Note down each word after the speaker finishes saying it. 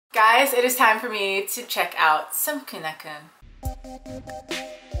Guys, it is time for me to check out some KNK.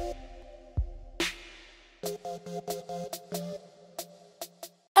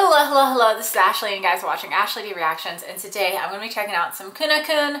 Hello, this is Ashley and you guys are watching Ashley D Reactions, and today I'm going to be checking out some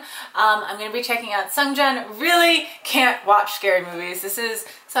KNK. I'm going to be checking out Seungjun. Really can't watch scary movies. This is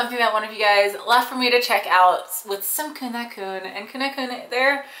something that one of you guys left for me to check out with some KNK, and KNK,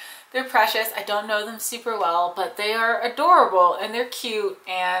 they're precious. I don't know them super well, but they are adorable and they're cute,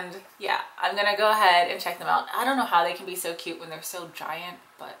 and yeah, I'm gonna go ahead and check them out. I don't know how they can be so cute when they're so giant,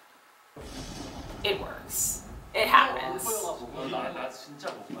 but it works. It happens. What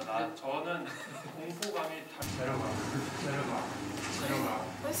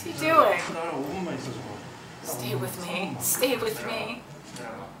is he doing? Stay with me. Stay with me.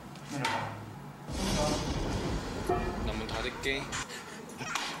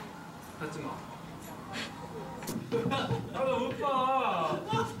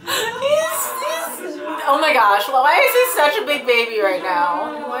 Oh my gosh, why is he such a big baby right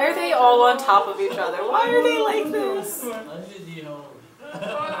now? Why are they all on top of each other? Why are they like this?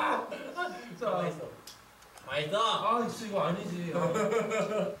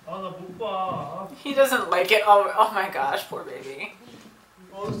 He doesn't like it. Oh my gosh, poor baby.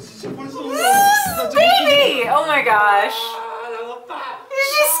 Baby! Oh my gosh.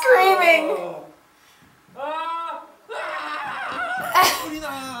 She's screaming.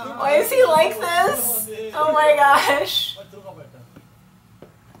 Why is he like this? Oh my gosh.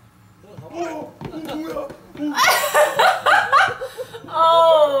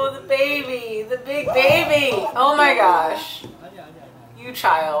 Oh, the baby, the big baby. Oh my gosh. You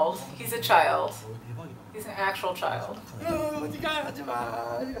child. He's a child. He's an actual child. Have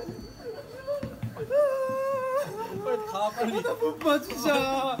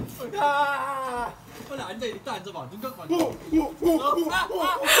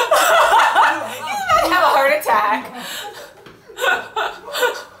a heart attack.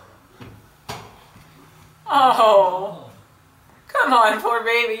 Oh, come on, poor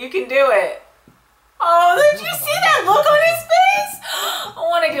baby, you can do it. Oh, did you see that look on his face? I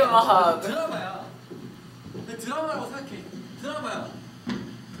want to give him a hug.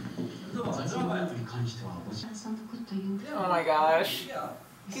 Oh my gosh.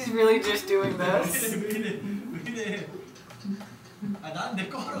 He's really just doing this.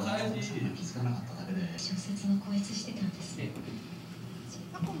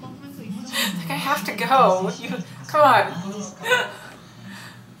 I have to go. Come on.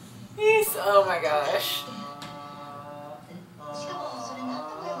 Oh my gosh.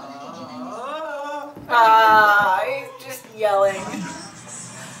 He's just yelling.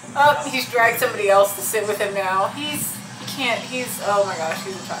 Oh, he's dragged somebody else to sit with him now. Oh my gosh,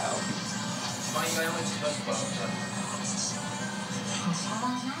 he's a child.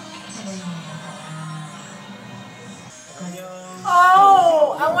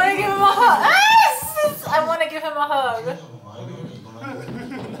 Oh, I want to give him a hug. I want to give him a hug.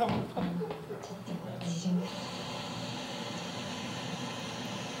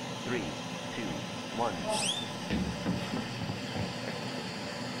 Three, two, one.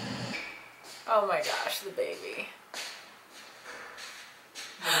 Oh my gosh, the baby.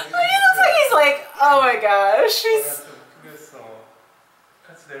 Oh, he looks like he's like, oh my gosh. He's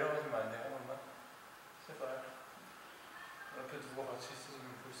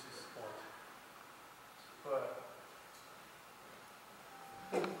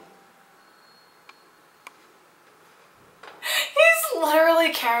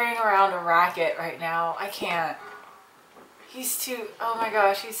literally carrying around a racket right now. I can't. Oh my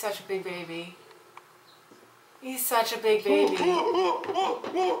gosh, he's such a big baby. He's such a big baby.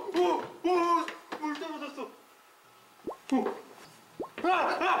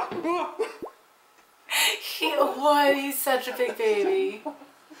 He's such a big baby.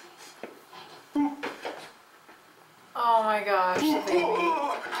 Oh my gosh, the baby.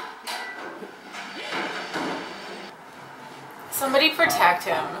 Somebody protect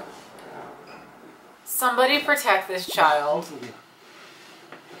him. Somebody protect this child.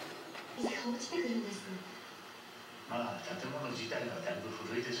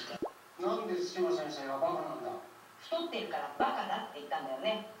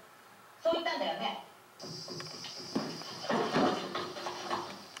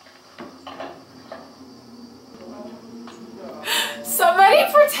 Somebody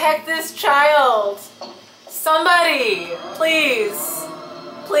protect this child. Somebody, please.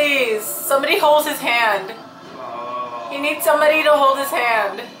 Please, somebody hold his hand. He needs somebody to hold his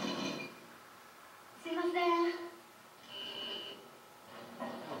hand.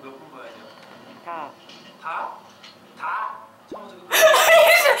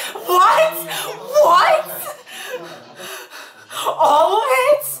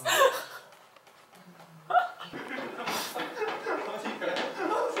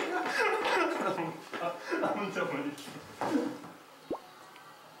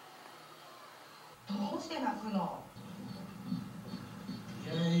 して泣くの。い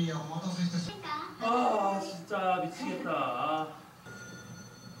やいや、お待たせしてしま 아 진짜 미치겠다.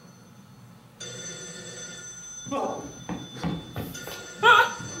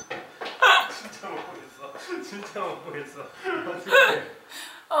 진짜 못 보겠어. 진짜 못 보겠어. 어떡해.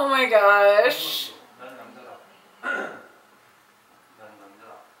 Oh my gosh. 난 남자다. 난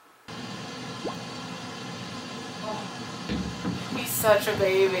남자다. He's such a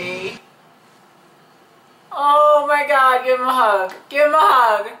baby. Oh my god, give him a hug. Give him a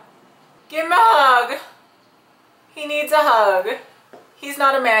hug. Give him a hug. He needs a hug. He's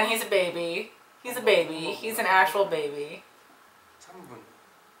not a man, he's a baby. He's a baby. He's an actual baby. 3분.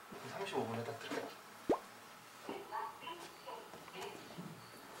 35분에 딱 들어가.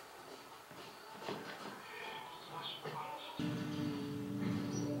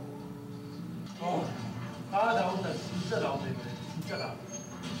 아 나온다. 진짜 나온다 이번에. 진짜 나온다.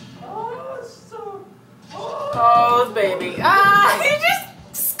 아 진짜. Oh, the baby. Ah, he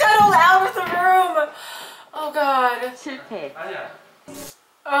just scuttled out of the room. Oh god. 실패. 아니야.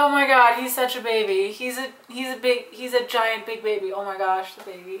 Oh my god, he's such a baby. He's a giant big baby. Oh my gosh, the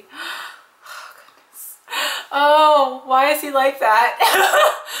baby. Oh goodness. Oh, why is he like that?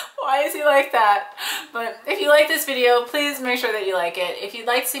 Why is he like that? But if you like this video, please make sure that you like it. If you'd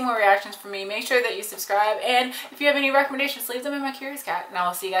like to see more reactions from me, make sure that you subscribe. And if you have any recommendations, leave them in my Curious Cat. And I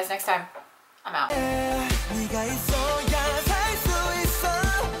will see you guys next time. I'm out.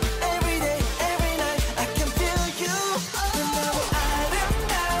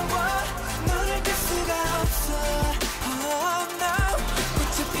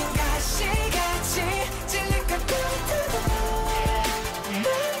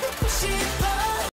 싶어